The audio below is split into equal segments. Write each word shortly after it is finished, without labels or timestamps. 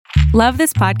Love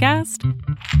this podcast?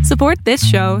 Support this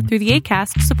show through the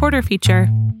Acast supporter feature.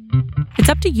 It's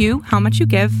up to you how much you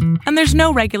give, and there's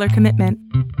no regular commitment.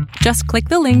 Just click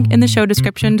the link in the show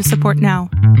description to support now.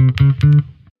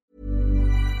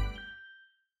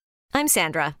 I'm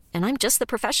Sandra, and I'm just the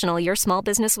professional your small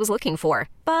business was looking for.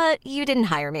 But you didn't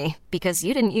hire me because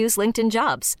you didn't use LinkedIn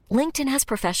Jobs. LinkedIn has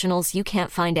professionals you can't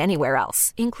find anywhere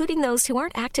else, including those who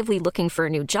aren't actively looking for a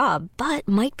new job, but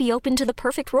might be open to the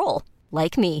perfect role,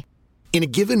 like me. In a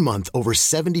given month, over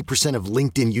 70% of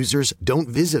LinkedIn users don't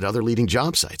visit other leading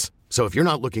job sites. So if you're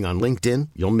not looking on LinkedIn,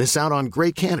 you'll miss out on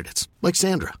great candidates like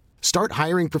Sandra. Start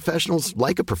hiring professionals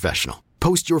like a professional.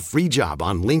 Post your free job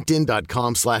on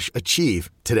linkedin.com/achieve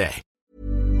today.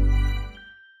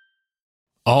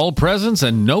 All presents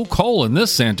and no coal in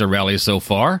this Santa rally so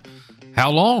far.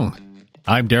 How long?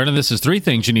 I'm Darren, and this is 3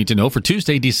 things you need to know for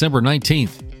Tuesday, December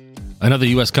 19th. Another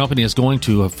U.S. company is going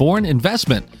to a foreign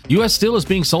investment. U.S. Steel is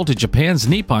being sold to Japan's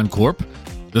Nippon Corp.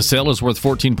 The sale is worth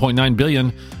 $14.9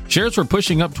 billion. Shares were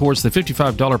pushing up towards the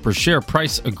 $55 per share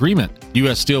price agreement.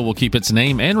 U.S. Steel will keep its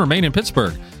name and remain in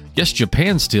Pittsburgh. Guess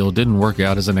Japan Steel didn't work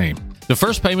out as a name. The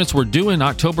first payments were due in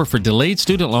October for delayed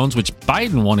student loans, which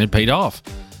Biden wanted paid off.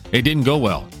 It didn't go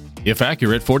well. If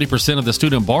accurate, 40% of the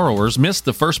student borrowers missed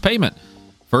the first payment.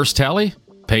 First tally,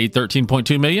 paid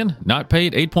 $13.2 million, not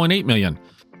paid $8.8 million.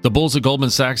 The bulls at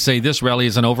Goldman Sachs say this rally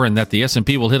isn't over and that the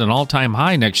S&P will hit an all-time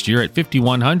high next year at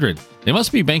 5,100. They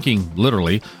must be banking,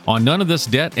 literally, on none of this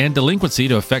debt and delinquency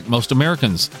to affect most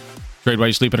Americans. Trade while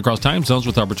you're sleeping across time zones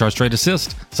with Arbitrage Trade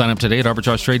Assist. Sign up today at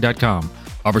arbitragetrade.com.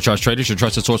 Arbitrage Trade is your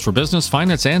trusted source for business,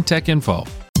 finance, and tech info.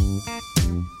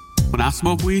 When I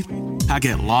smoke weed, I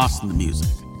get lost in the music.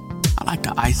 I like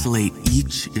to isolate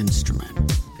each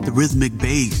instrument. The rhythmic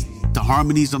bass, the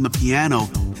harmonies on the piano,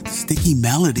 the sticky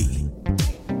melody.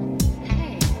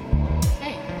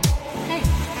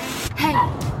 Hey,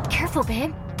 careful,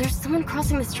 babe. There's someone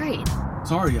crossing the street.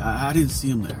 Sorry, I didn't see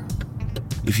him there.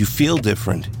 If you feel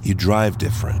different, you drive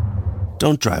different.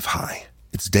 Don't drive high.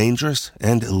 It's dangerous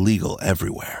and illegal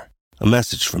everywhere. A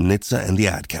message from NHTSA and the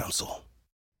Ad Council.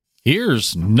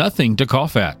 Here's nothing to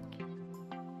cough at.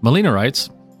 Melina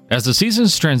writes, as the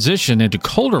seasons transition into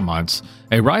colder months,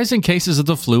 a rise in cases of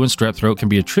the flu and strep throat can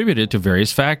be attributed to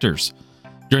various factors.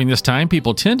 During this time,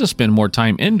 people tend to spend more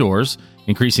time indoors,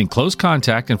 increasing close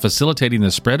contact and facilitating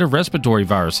the spread of respiratory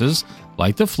viruses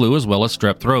like the flu as well as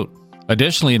strep throat.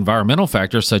 Additionally, environmental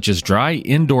factors such as dry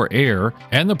indoor air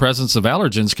and the presence of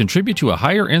allergens contribute to a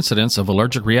higher incidence of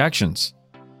allergic reactions.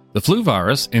 The flu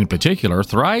virus, in particular,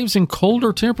 thrives in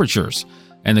colder temperatures,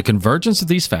 and the convergence of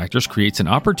these factors creates an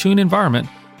opportune environment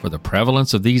for the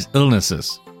prevalence of these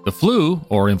illnesses. The flu,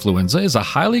 or influenza, is a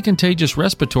highly contagious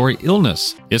respiratory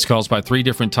illness. It's caused by 3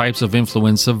 different types of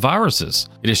influenza viruses.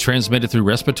 It is transmitted through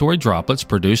respiratory droplets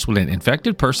produced when an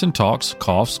infected person talks,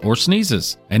 coughs, or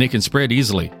sneezes, and it can spread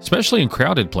easily, especially in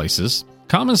crowded places.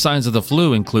 Common signs of the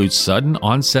flu include sudden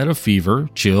onset of fever,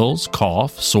 chills,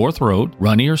 cough, sore throat,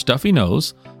 runny or stuffy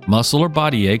nose, muscle or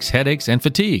body aches, headaches, and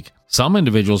fatigue. Some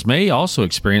individuals may also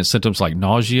experience symptoms like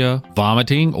nausea,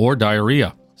 vomiting, or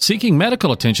diarrhea. Seeking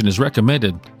medical attention is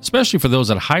recommended, especially for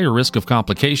those at higher risk of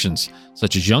complications,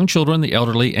 such as young children, the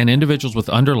elderly, and individuals with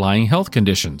underlying health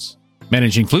conditions.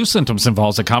 Managing flu symptoms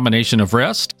involves a combination of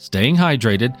rest, staying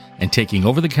hydrated, and taking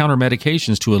over-the-counter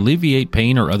medications to alleviate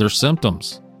pain or other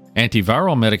symptoms.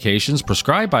 Antiviral medications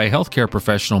prescribed by a healthcare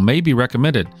professional may be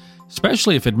recommended,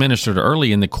 especially if administered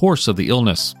early in the course of the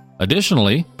illness.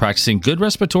 Additionally, practicing good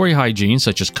respiratory hygiene,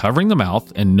 such as covering the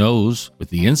mouth and nose with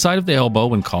the inside of the elbow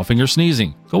when coughing or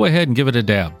sneezing, go ahead and give it a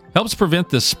dab, helps prevent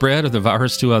the spread of the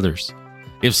virus to others.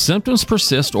 If symptoms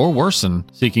persist or worsen,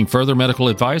 seeking further medical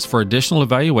advice for additional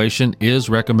evaluation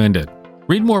is recommended.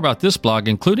 Read more about this blog,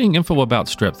 including info about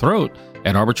strep throat,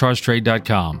 at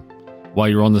arbitragetrade.com. While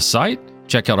you're on the site,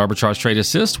 check out Arbitrage Trade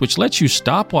Assist, which lets you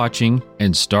stop watching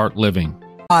and start living.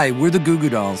 Hi, we're the Goo Goo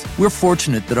Dolls. We're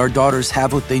fortunate that our daughters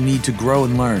have what they need to grow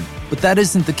and learn. But that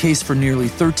isn't the case for nearly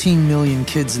 13 million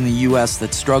kids in the U.S.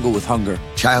 that struggle with hunger.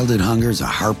 Childhood hunger is a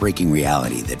heartbreaking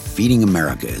reality that Feeding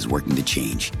America is working to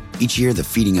change. Each year, the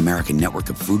Feeding America network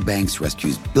of food banks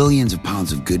rescues billions of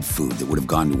pounds of good food that would have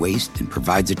gone to waste and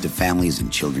provides it to families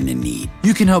and children in need.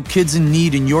 You can help kids in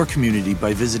need in your community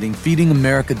by visiting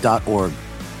feedingamerica.org.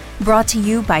 Brought to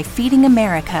you by Feeding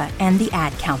America and the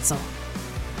Ad Council.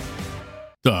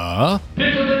 The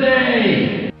Pick of the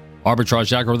Day!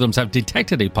 Arbitrage algorithms have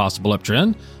detected a possible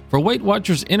uptrend for Weight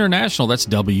Watchers International, that's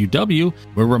WW.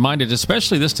 We're reminded,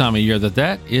 especially this time of year,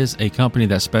 that is a company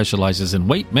that specializes in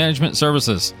weight management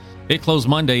services. It closed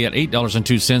Monday at $8.02,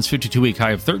 52-week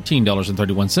high of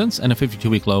 $13.31, and a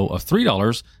 52-week low of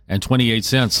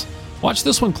 $3.28. Watch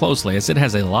this one closely as it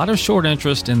has a lot of short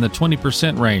interest in the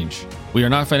 20% range. We are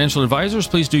not financial advisors.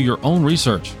 Please do your own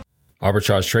research.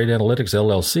 Arbitrage Trade Analytics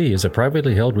LLC is a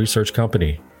privately held research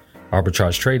company.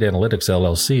 Arbitrage Trade Analytics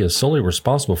LLC is solely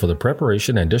responsible for the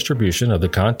preparation and distribution of the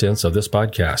contents of this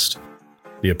podcast.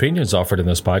 The opinions offered in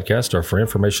this podcast are for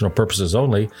informational purposes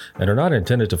only and are not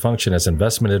intended to function as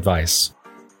investment advice.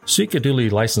 Seek a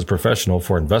duly licensed professional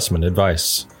for investment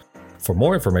advice. For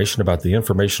more information about the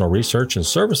informational research and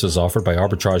services offered by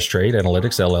Arbitrage Trade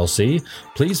Analytics LLC,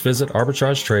 please visit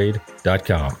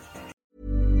arbitragetrade.com.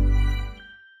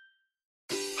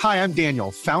 Hi, I'm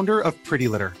Daniel, founder of Pretty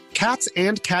Litter. Cats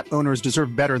and cat owners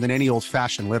deserve better than any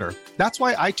old-fashioned litter. That's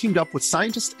why I teamed up with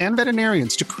scientists and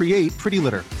veterinarians to create Pretty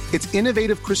Litter. Its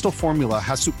innovative crystal formula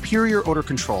has superior odor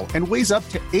control and weighs up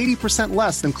to 80%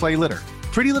 less than clay litter.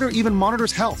 Pretty Litter even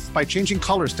monitors health by changing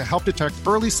colors to help detect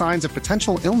early signs of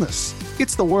potential illness.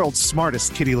 It's the world's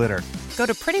smartest kitty litter. Go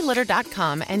to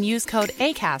prettylitter.com and use code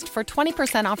ACAST for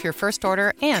 20% off your first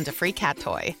order and a free cat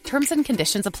toy. Terms and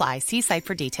conditions apply. See site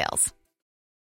for details.